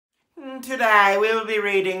Today we will be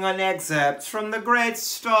reading an excerpt from the great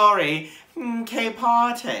story,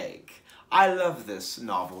 Heartache. I love this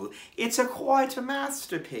novel. It's quite a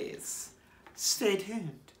masterpiece. Stay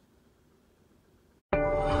tuned.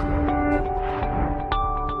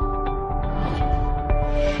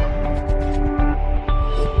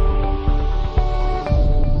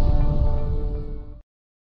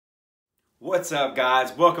 What's up,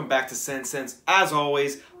 guys? Welcome back to Sense. As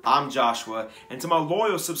always, I'm Joshua, and to my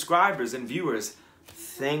loyal subscribers and viewers,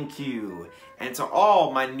 thank you. And to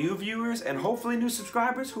all my new viewers and hopefully new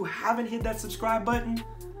subscribers who haven't hit that subscribe button,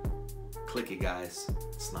 click it, guys.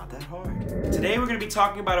 It's not that hard. Today we're going to be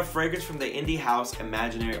talking about a fragrance from the indie house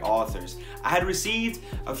Imaginary Authors. I had received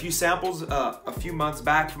a few samples a few months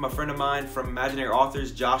back from a friend of mine from Imaginary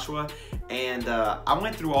Authors, Joshua, and I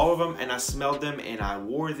went through all of them and I smelled them and I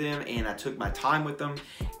wore them and I took my time with them,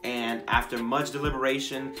 and after much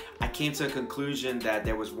deliberation I came to a conclusion that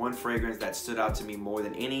there was one fragrance that stood out to me more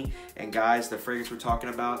than any, and guys, the fragrance we're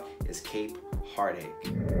talking about is Cape Heartache.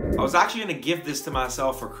 I was actually going to give this to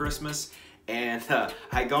myself for Christmas, and I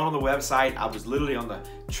had gone on the website. I was literally on the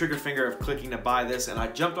trigger finger of clicking to buy this, and I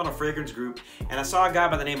jumped on a fragrance group and I saw a guy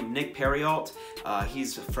by the name of Nick Perrialt.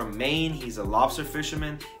 He's from Maine. He's a lobster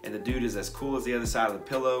fisherman, and the dude is as cool as the other side of the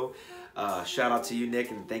pillow. Shout out to you,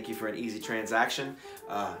 Nick, and thank you for an easy transaction.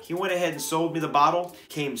 He went ahead and sold me the bottle.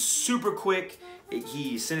 Came super quick.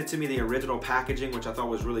 He sent it to me, the original packaging, which I thought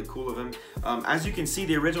was really cool of him. As you can see,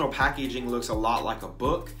 the original packaging looks a lot like a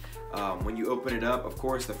book. When you open it up, of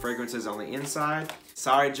course, the fragrance is on the inside.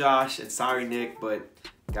 Sorry, Josh, and sorry, Nick, but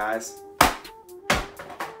guys,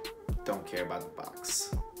 don't care about the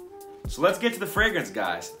box. So let's get to the fragrance,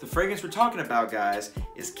 guys. The fragrance we're talking about, guys,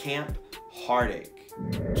 is Camp Heartache.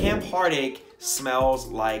 Camp Heartache smells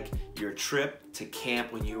like your trip to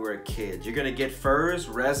camp when you were a kid. You're gonna get furs,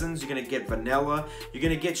 resins, you're gonna get vanilla, you're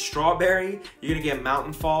gonna get strawberry, you're gonna get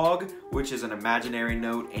mountain fog, which is an imaginary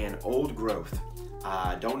note, and old growth.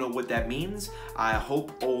 I don't know what that means. I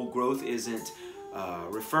hope old growth isn't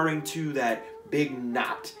referring to that big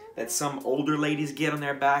knot that some older ladies get on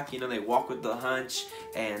their back. You know, they walk with the hunch,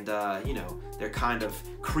 and you know, they're kind of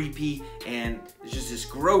creepy and there's just this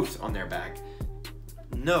growth on their back.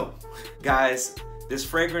 No. Guys, this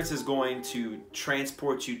fragrance is going to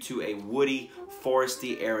transport you to a woody,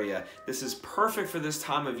 foresty area. This is perfect for this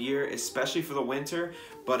time of year, especially for the winter,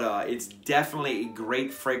 but it's definitely a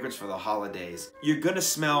great fragrance for the holidays. You're gonna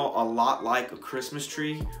smell a lot like a Christmas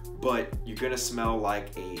tree, but you're gonna smell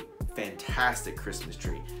like a fantastic Christmas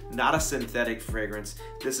tree. Not a synthetic fragrance.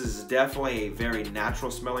 This is definitely a very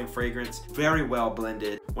natural smelling fragrance, very well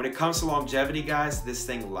blended. When it comes to longevity, guys, this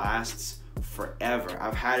thing lasts forever.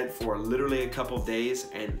 I've had it for literally a couple of days,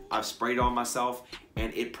 and I've sprayed on myself,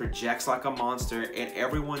 and it projects like a monster, and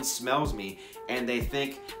everyone smells me and they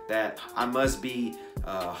think that I must be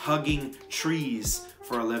hugging trees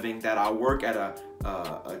for a living, that I work at a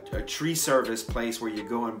tree service place where you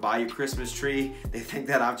go and buy your Christmas tree. They think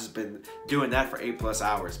that I've just been doing that for 8+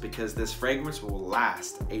 hours, because this fragrance will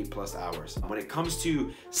last 8+ hours. When it comes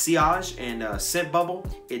to sillage and scent bubble,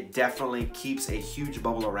 it definitely keeps a huge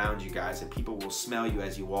bubble around you guys, and people will smell you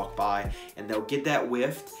as you walk by, and they'll get that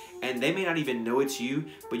whiff, and they may not even know it's you,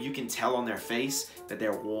 but you can tell on their face that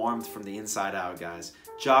they're warmed from the inside out, guys.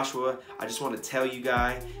 Joshua, I just want to tell you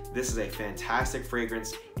guys, this is a fantastic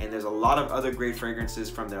fragrance, and there's a lot of other great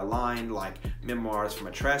fragrances from their line, like Memoirs from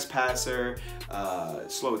a Trespasser,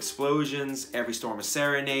 Slow Explosions, Every Storm a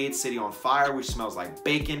Serenade, City on Fire, which smells like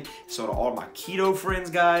bacon. So to all my keto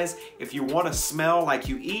friends, guys, if you want to smell like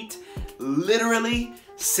you eat, literally,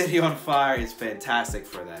 City on Fire is fantastic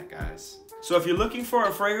for that, guys. So if you're looking for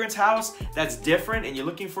a fragrance house that's different, and you're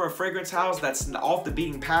looking for a fragrance house that's off the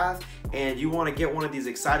beaten path, and you want to get one of these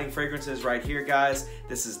exciting fragrances right here, guys,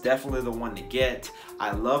 this is definitely the one to get.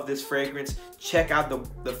 I love this fragrance. Check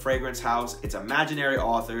out the fragrance house. It's Imaginary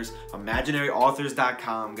Authors,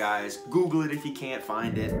 imaginaryauthors.com, guys. Google it if you can't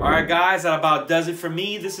find it. All right, guys, that about does it for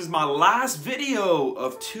me. This is my last video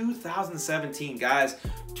of 2017, guys.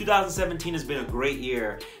 2017 has been a great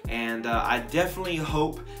year, and I definitely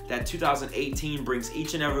hope that 2018 brings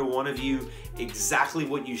each and every one of you exactly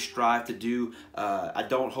what you strive to do. I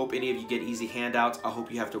don't hope any of you get easy handouts. I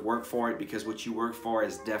hope you have to work for it, because what you work for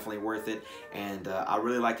is definitely worth it, and I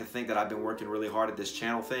really like to think that I've been working really hard at this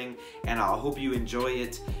channel thing, and I hope you enjoy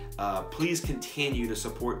it. Please continue to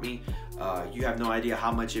support me. You have no idea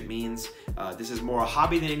how much it means. This is more a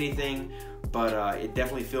hobby than anything, but it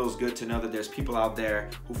definitely feels good to know that there's people out there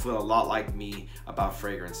who feel a lot like me about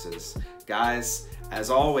fragrances. Guys, as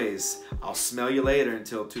always, I'll smell you later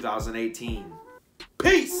until 2018.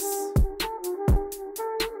 Peace!